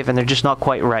crave, and they're just not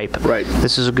quite ripe. Right.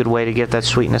 This is a good way to get that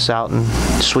sweetness out and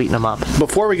sweeten them up.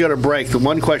 Before we go to break, the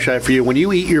one question I have for you: when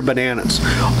you eat your bananas,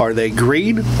 are they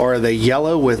green or are they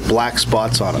yellow with black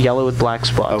spots on them? Yellow with black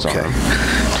spots on them.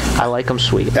 I like them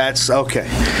sweet. That's okay,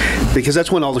 because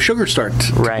that's when all the sugars start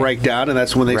to break down, and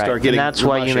that's when they start getting. And that's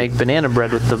why you make banana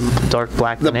bread with the dark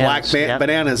black bananas. The black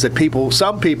bananas that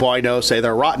some people I know say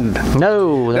they're rotten.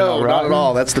 No, not at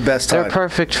all. That's the best time. They're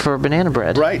perfect for banana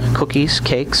bread. Right. Cookies,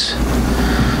 cakes.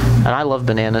 And I love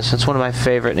bananas. It's one of my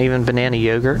favorite. And even banana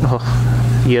yogurt.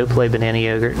 Yoplait banana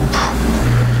yogurt.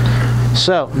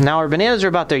 So now our bananas are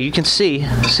about there. You can see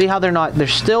how they're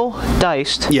still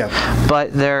diced. Yeah.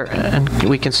 But and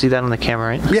we can see that on the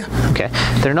camera, right? Yeah. Okay.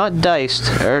 They're not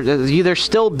diced, or they're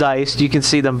still diced. You can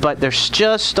see them, but they're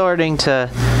just starting to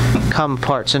come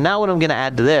apart. So now what I'm going to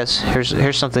add to this,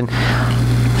 here's something.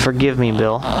 Forgive me,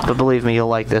 Bill, but believe me, you'll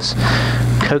like this.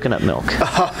 Coconut milk.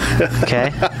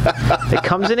 Okay? It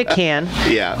comes in a can.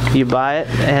 Yeah. You buy it,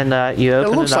 and you open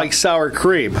it up. It looks like sour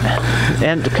cream.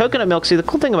 And coconut milk, see, the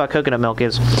cool thing about coconut milk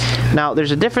is, now there's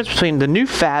a difference between, the new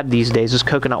fad these days is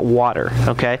coconut water,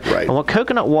 okay? Right. And what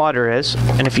coconut water is,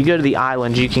 and if you go to the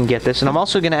island, you can get this, and I'm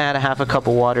also going to add a half a cup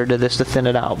of water to this to thin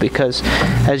it out, because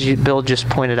as Bill just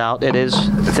pointed out, it is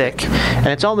thick, and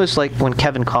it's almost like when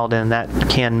Kevin called in that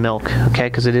canned milk, okay,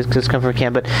 because it's come from a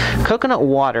can, but coconut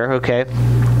water, okay,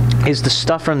 is the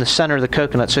stuff from the center of the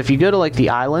coconut. So if you go to like the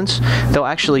islands, they'll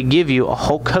actually give you a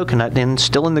whole coconut and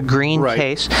still in the green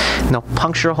case, and they'll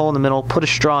puncture a hole in the middle, put a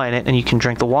straw in it, and you can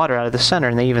drink the water out of the center,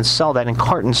 and they even sell that in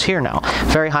cartons here now.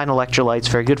 Very high in electrolytes,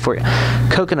 very good for you.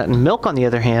 Coconut milk, on the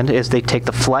other hand, is they take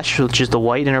the flesh, which is the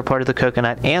white inner part of the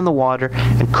coconut, and the water,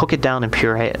 and cook it down and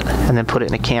puree it, and then put it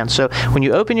in a can. So when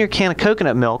you open your can of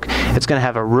coconut milk, it's going to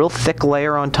have a real thick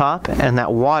layer on top, and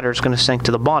that water is going to sink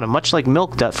to the bottom, much like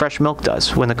fresh milk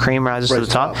does when the cream rises to the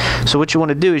top. So what you want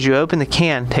to do is you open the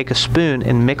can, take a spoon,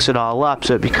 and mix it all up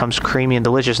so it becomes creamy and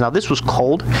delicious. Now this was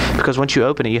cold, because once you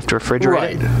open it, you have to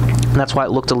refrigerate it. And that's why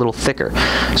it looked a little thicker.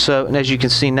 So, and as you can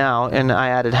see now, and I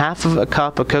added half of a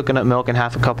cup of coconut milk and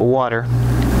half a cup of water.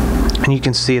 And you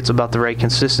can see it's about the right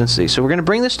consistency. So we're going to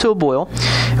bring this to a boil,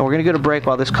 and we're going to go to break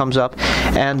while this comes up.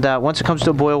 And once it comes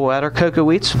to a boil, we'll add our cocoa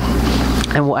wheats.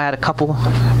 And we'll add a couple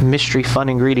mystery fun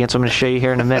ingredients I'm going to show you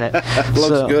here in a minute.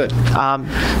 Looks good.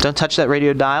 Don't touch that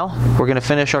radio dial. We're going to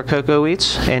finish our cocoa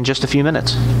wheats in just a few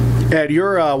minutes. And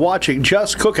you're watching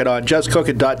Just Cook It on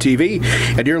JustCookIt.tv,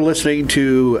 and you're listening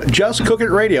to Just Cook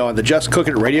It Radio on the Just Cook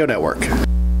It Radio Network.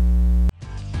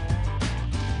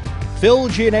 Phil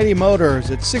Giannetti Motors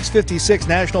at 656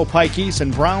 National Pike East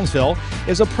in Brownsville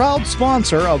is a proud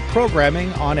sponsor of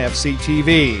programming on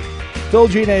FCTV. Phil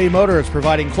Giannetti Motors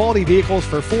providing quality vehicles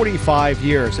for 45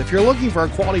 years. If you're looking for a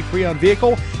quality pre-owned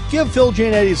vehicle, give Phil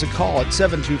Giannetti's a call at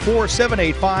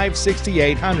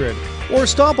 724-785-6800 or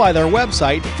stop by their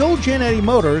website,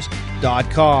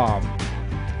 philgiannettimotors.com.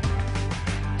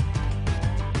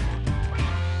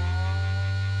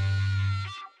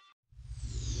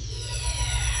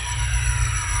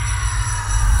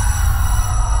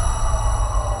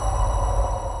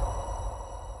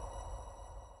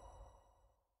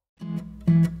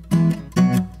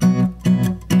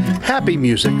 Happy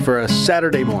music for a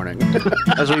Saturday morning.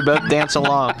 As we both dance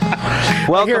along.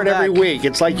 I hear it every week.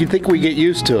 It's like you think we get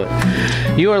used to it.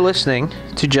 You are listening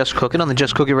to Just Cook It on the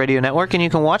Just Cook It Radio Network, and you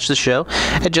can watch the show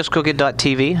at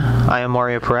JustCookIt.tv. I am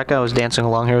Mario Pareca. I was dancing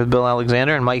along here with Bill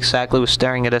Alexander, and Mike Sackley was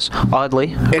staring at us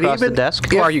oddly across the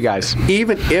desk. Who are you guys?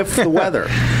 Even if the weather,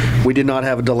 we did not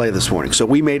have a delay this morning, so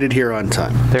we made it here on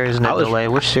time. There is no delay.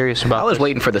 We're serious about this. I was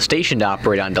waiting for the station to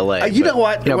operate on delay. You know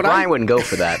what? Brian wouldn't go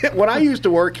for that. When I used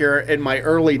to work here in my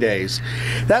early days,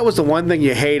 that was the one thing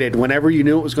you hated. Whenever you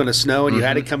knew it was going to snow and you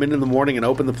had to come in the morning and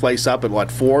open the place up at,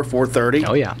 4:30?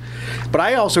 Oh, yeah. But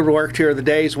I also worked here the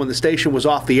days when the station was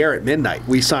off the air at midnight.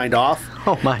 We signed off.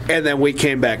 Oh, my. And then we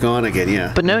came back on again,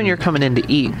 yeah. But knowing you're coming in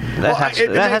to eat, that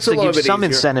has to give some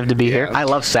incentive to be here. I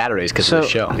love Saturdays because of the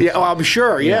show. Yeah, I'm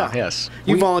sure, yeah. Yes.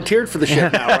 You volunteered for the show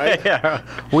now, right? Yeah.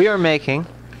 We are making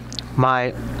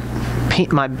my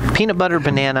my peanut butter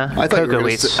banana cocoa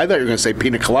wheats. I thought you were going to say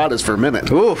pina coladas for a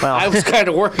minute. Ooh, Well, I was kind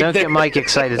of worried. Don't there. get Mike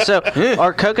excited. So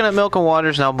our coconut milk and water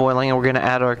is now boiling, and we're going to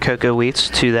add our cocoa wheats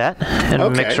to that and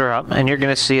Okay. mix her up. And you're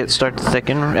going to see it start to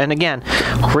thicken. And again,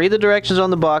 read the directions on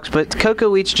the box, but cocoa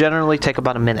wheats generally take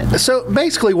about a minute. So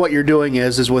basically, what you're doing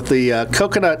is with the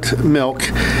coconut milk,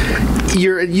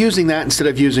 you're using that instead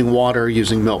of using water,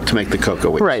 using milk to make the cocoa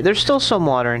wheats. Right. There's still some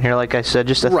water in here, like I said,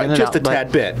 just to Right, thin it just out, a but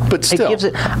tad bit, but still. It gives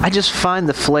it. I just find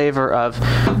the flavor of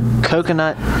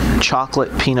coconut,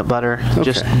 chocolate, peanut butter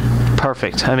just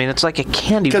perfect. I mean, it's like a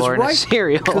candy bar in a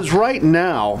cereal. Because right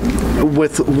now,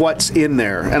 with what's in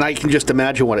there, and I can just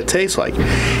imagine what it tastes like.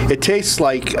 It tastes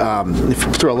like if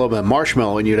you throw a little bit of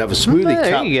marshmallow and you'd have a smoothie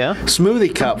There cup. you go.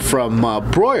 Smoothie cup from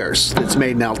Breuer's that's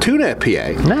made in Altoona, PA.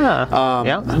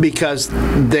 Yeah. Because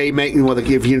they make,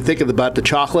 if you think about the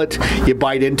chocolate, you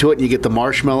bite into it and you get the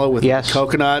marshmallow with the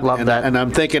coconut. Love that. And I'm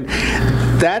thinking,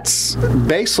 that's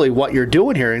basically what you're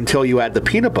doing here until you add the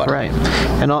peanut butter. Right.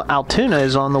 And Altoona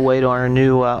is on the way to our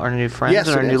new friends Yes,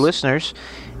 and our it new is. listeners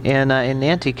in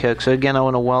Nanticoke. So again, I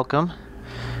want to welcome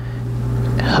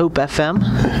Hope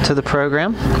FM to the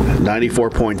program.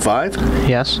 94.5.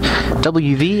 Yes.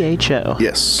 WVHO.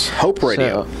 Yes. Hope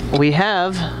Radio. So we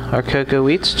have our cocoa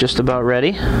wheats just about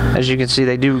ready. As you can see,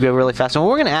 they do go really fast. And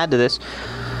what we're going to add to this,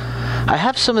 I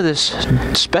have some of this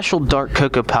special dark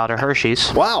cocoa powder,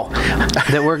 Hershey's. Wow.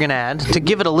 That we're going to add to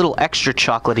give it a little extra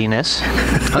chocolatiness.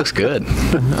 looks good.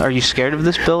 Are you scared of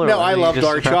this, Bill? Or No, are I you love just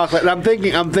dark chocolate. And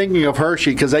I'm thinking of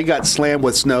Hershey because they got slammed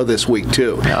with snow this week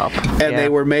too, and they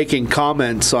were making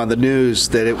comments on the news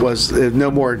that it was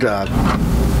no more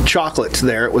chocolates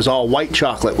there. It was all white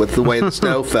chocolate with the way the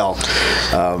snow fell.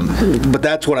 But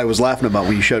that's what I was laughing about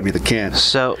when you showed me the can.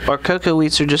 So our cocoa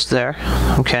wheats are just there.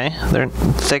 Okay, they're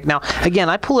thick. Now, again,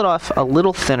 I pull it off a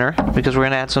little thinner because we're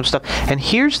going to add some stuff. And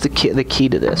here's the key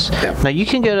to this. Yeah. Now, you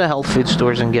can go to health food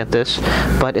stores and get this,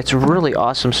 but it's really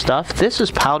awesome stuff. This is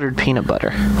powdered peanut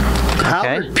butter.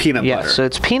 Powdered peanut Yeah, butter. so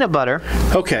it's peanut butter.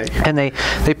 Okay. And they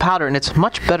powder, and it's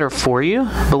much better for you,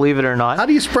 believe it or not. How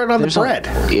do you spread it on the bread?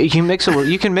 You mix it with,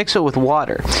 you can mix it with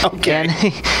water. Okay.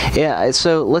 And, yeah,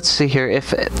 so let's see here.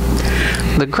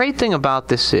 The great thing about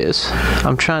this is,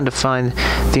 I'm trying to find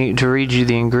to read you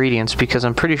the ingredients because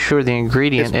I'm pretty sure the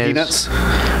ingredient is peanuts.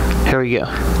 Here we go.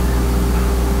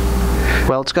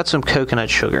 Well, it's got some coconut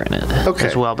sugar in it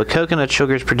as well, but coconut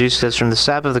sugar is produced as from the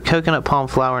sap of the coconut palm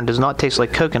flower and does not taste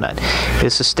like coconut. It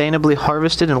is sustainably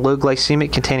harvested and low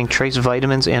glycemic, containing trace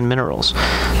vitamins and minerals.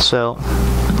 So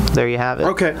there you have it.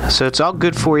 Okay. So it's all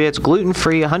good for you. It's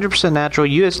gluten-free, 100% natural,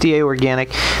 USDA organic.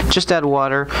 Just add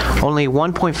water. Only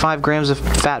 1.5 grams of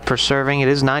fat per serving. It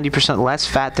is 90% less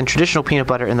fat than traditional peanut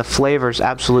butter, and the flavor is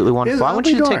absolutely wonderful. I want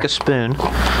you to take a spoon,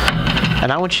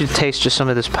 and I want you to taste just some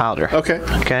of this powder. Okay.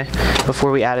 Okay?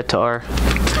 Before we add it to our...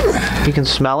 You can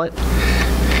smell it.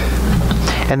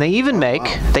 And they even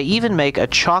make a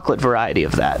chocolate variety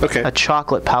of that. Okay. A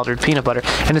chocolate powdered peanut butter.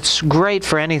 And it's great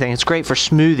for anything. It's great for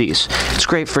smoothies. It's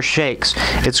great for shakes.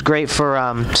 It's great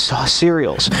for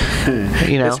cereals.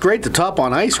 You know. It's great to top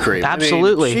on ice cream.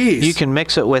 Absolutely. I mean, you can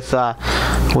mix it with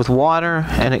water,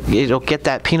 and it'll get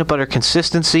that peanut butter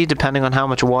consistency depending on how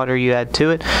much water you add to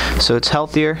it. So it's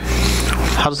healthier.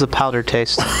 How does the powder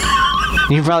taste?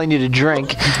 You probably need a drink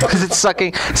because it's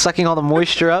sucking all the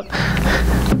moisture up.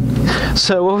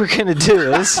 So what we're gonna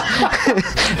do is,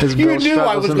 you knew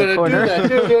I was gonna do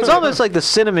that. It's almost like the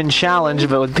cinnamon challenge,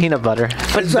 but with peanut butter,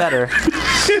 but better.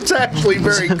 It's actually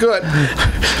very good.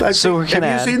 So we're gonna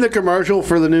Have you seen the commercial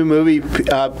for the new movie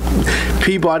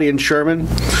Peabody and Sherman?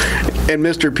 And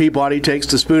Mr. Peabody takes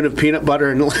the spoon of peanut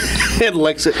butter and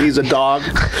licks it. He's a dog.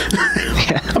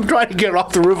 I'm trying to get it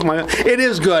off the roof of my. It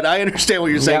is good. I understand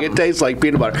what you're saying. Yep. It tastes like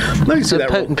peanut butter. Let me see that.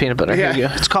 Potent peanut butter. Yeah. Here you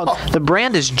go. It's called. The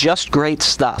brand is Just Great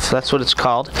Stuff. That's what it's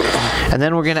called. And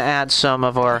then we're gonna add some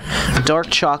of our dark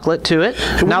chocolate to it.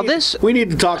 We need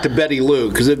to talk to Betty Lou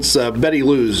because it's Betty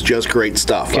Lou's Just Great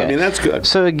Stuff. Okay. I mean, that's good.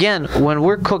 So again, when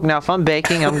we're cooking, now if I'm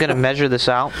baking, I'm gonna measure this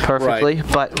out perfectly.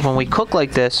 Right. But when we cook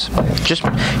like this, just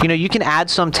you can add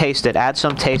some, taste it, add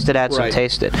some, taste it, add some, Right.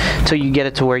 taste it, until you get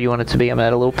it to where you want it to be. I'm gonna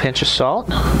add a little pinch of salt.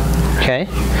 Okay,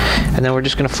 and then we're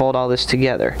just going to fold all this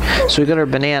together. So we got our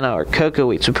banana, our cocoa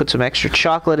wheats. We put some extra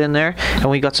chocolate in there, and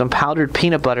we got some powdered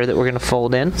peanut butter that we're going to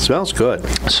fold in. Smells good.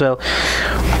 So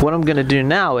what I'm going to do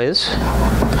now is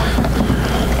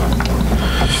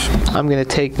I'm going to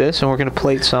take this and we're going to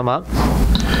plate some up.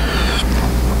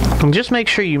 And just make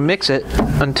sure you mix it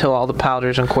until all the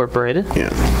powder's incorporated. Yeah.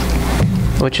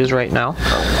 Which is right now.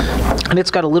 And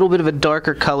it's got a little bit of a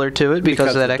darker color to it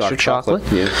because of that extra chocolate,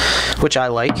 Yeah. which I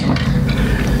like.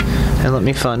 And let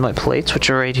me find my plates, which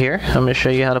are right here. I'm going to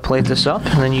show you how to plate this up,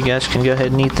 and then you guys can go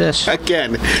ahead and eat this.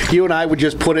 Again, you and I would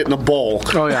just put it in a bowl.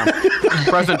 Oh, yeah.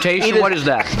 Presentation, what is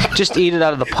that? Just eat it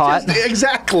out of the pot.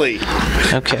 Exactly.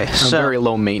 Okay, so Very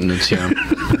low maintenance, yeah.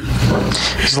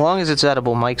 as long as it's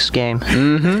edible, Mike's game.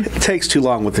 It takes too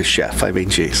long with the chef. I mean,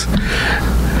 geez.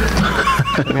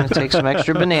 We're going to take some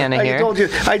extra banana here.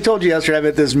 I told you yesterday I'm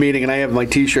at this meeting and I have my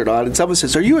T-shirt on, and someone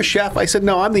says, "Are you a chef?" I said,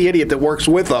 "No, I'm the idiot that works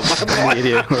with them."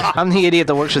 I'm the idiot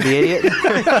that works with the idiot.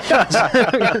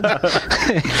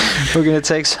 We're going to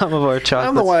take some of our chocolates.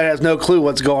 I'm the one that has no clue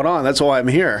what's going on. That's why I'm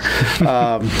here.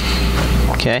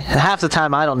 Okay. Half the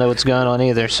time I don't know what's going on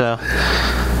either, so we're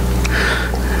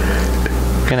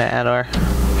going to add our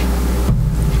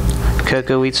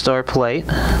CoCo Wheat Star plate.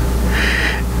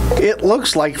 It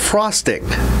looks like frosting.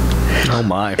 Oh,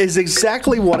 my. Is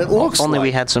exactly what it looks like. Only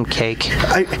we had some cake.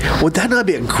 Would that not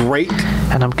be a great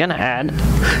And I'm going to add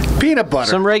peanut butter?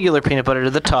 some regular peanut butter to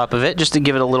the top of it, just to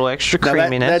give it a little extra Now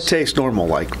creaminess. that tastes normal,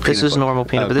 like peanut This is butter. normal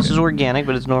peanut butter. This is organic,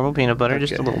 but it's normal peanut butter.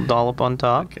 Just a Okay. little dollop on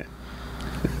top. Okay.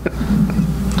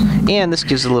 And this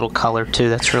gives a little color, too.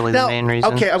 That's really the main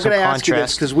reason. Okay, I'm Some going to ask you this,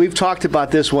 contrast. because we've talked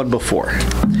about this one before.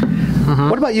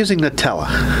 What about using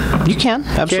Nutella? You can,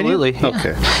 absolutely. Can you?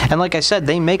 Yeah. Okay. And like I said,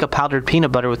 they make a powdered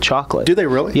peanut butter with chocolate. Do they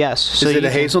really? Yes. So Is it you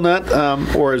a can-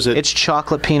 hazelnut, or is it? It's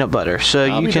chocolate peanut butter. So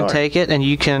I'll you be can darned. take it and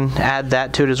you can add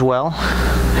that to it as well,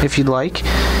 if you'd like.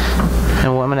 And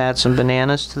I'm going to add some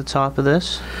bananas to the top of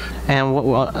this. And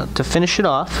to finish it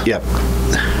off, Yep.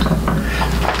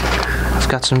 I've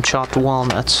got some chopped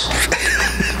walnuts.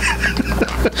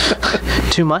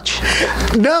 Too much?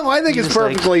 No, I think it's Just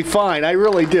like- perfectly fine. I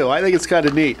really do. I think it's kind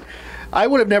of neat. I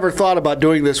would have never thought about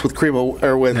doing this with cocoa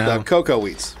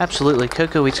wheats. Absolutely.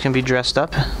 CoCo Wheats can be dressed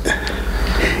up.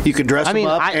 You can dress them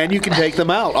up and you can take them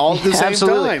out all at the same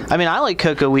Absolutely. time. I mean, I like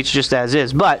CoCo Wheats just as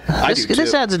is, but this do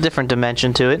too. adds a different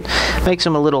dimension to it. Makes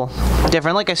them a little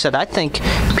different. Like I said, I think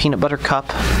peanut butter cup,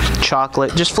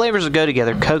 chocolate, just flavors that go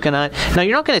together. Coconut. Now,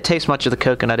 you're not going to taste much of the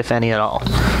coconut, if any at all.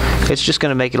 It's just going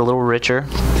to make it a little richer.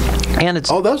 And it's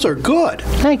those are good.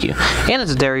 Thank you. And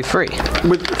it's dairy free.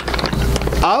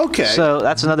 Okay. So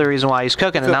that's another reason why I use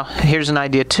coconut. Now, here's an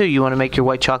idea too. You want to make your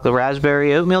white chocolate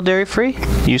raspberry oatmeal dairy free?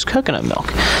 Use coconut milk.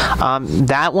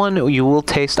 That one, you will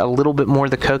taste a little bit more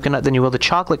of the coconut than you will the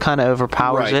chocolate. Kind of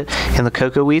overpowers it in the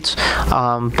CoCo Wheats.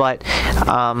 But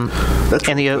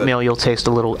in the oatmeal, you'll taste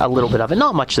a little bit of it.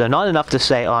 Not much though. Not enough to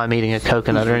say, "Oh, I'm eating a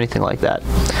coconut" or anything like that.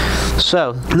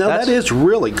 So no, that is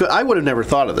really good. I would have never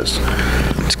thought of this.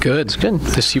 It's good. It's good.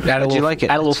 Just you add How'd you like it?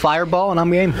 Add a little fireball, and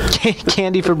I'm game.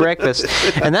 Candy for breakfast.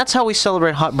 And that's how we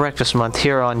celebrate Hot Breakfast Month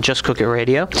here on Just Cook It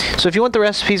Radio. So if you want the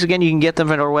recipes, again, you can get them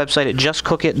at our website at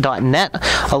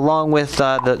justcookit.net, along with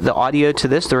the audio to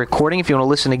this, the recording, if you want to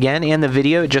listen again, and the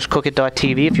video at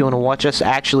justcookit.tv if you want to watch us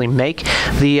actually make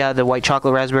the white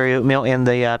chocolate raspberry oatmeal and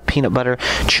the peanut butter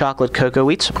chocolate CoCo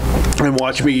Wheats. And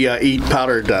watch me eat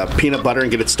powdered peanut butter and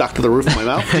get it stuck to the roof of my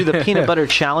mouth. Do the peanut butter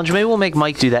challenge. Maybe we'll make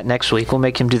Mike do that next week. We'll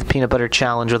make him do the peanut butter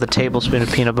challenge with a tablespoon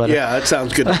of peanut butter. Yeah, that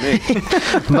sounds good to me.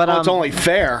 But it's only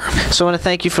fair. So I want to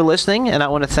thank you for listening, and I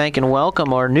want to thank and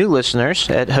welcome our new listeners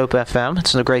at Hope FM.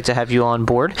 It's so great to have you on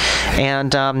board.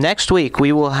 And next week,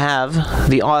 we will have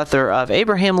the author of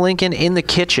Abraham Lincoln in the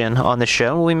Kitchen on the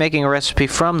show. We'll be making a recipe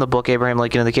from the book Abraham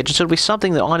Lincoln in the Kitchen. So it'll be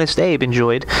something that Honest Abe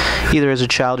enjoyed, either as a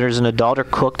child or as an adult, or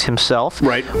cooked himself,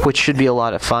 right? Which should be a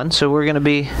lot of fun. So we're going to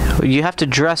be, you have to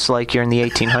dress like you're in the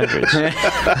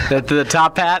 1800s. the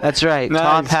top hat? That's right. Nice.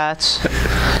 Top hats.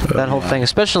 That whole thing,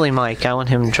 especially Mike. I want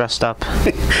him dressed up.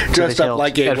 Dressed up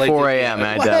like Abe at Lincoln. 4 a.m.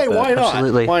 Hey, why not?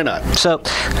 Absolutely. Why not? So,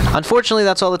 unfortunately,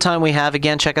 that's all the time we have.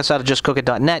 Again, check us out at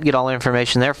justcookit.net. Get all our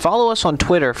information there. Follow us on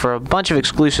Twitter for a bunch of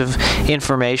exclusive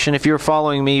information. If you were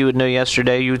following me, you would know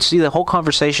yesterday. You would see the whole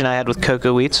conversation I had with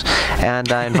CoCo Wheats and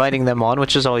inviting them on,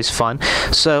 which is always fun.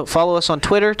 So, follow us on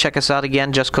Twitter. Check us out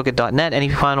again, justcookit.net. Any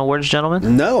final words,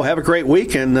 gentlemen? No. Have a great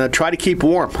week and try to keep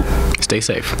warm. Stay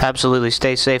safe. Absolutely.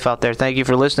 Stay safe out there. Thank you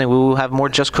for listening. We will have more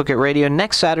Just Cook It Radio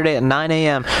next Saturday at 9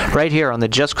 a.m. right here on the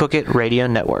Just Cook It Radio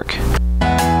Network.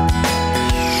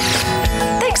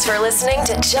 Thanks for listening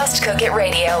to Just Cook It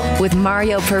Radio with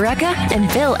Mario Pareca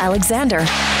and Bill Alexander.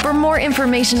 For more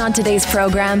information on today's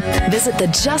program, visit the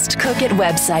Just Cook It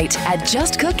website at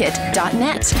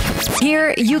justcookit.net.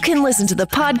 Here, you can listen to the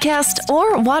podcast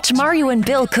or watch Mario and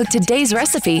Bill cook today's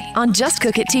recipe on Just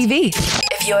Cook It TV.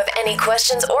 If you have any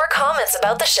questions or comments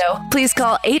about the show, please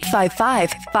call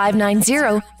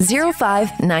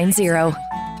 855-590-0590.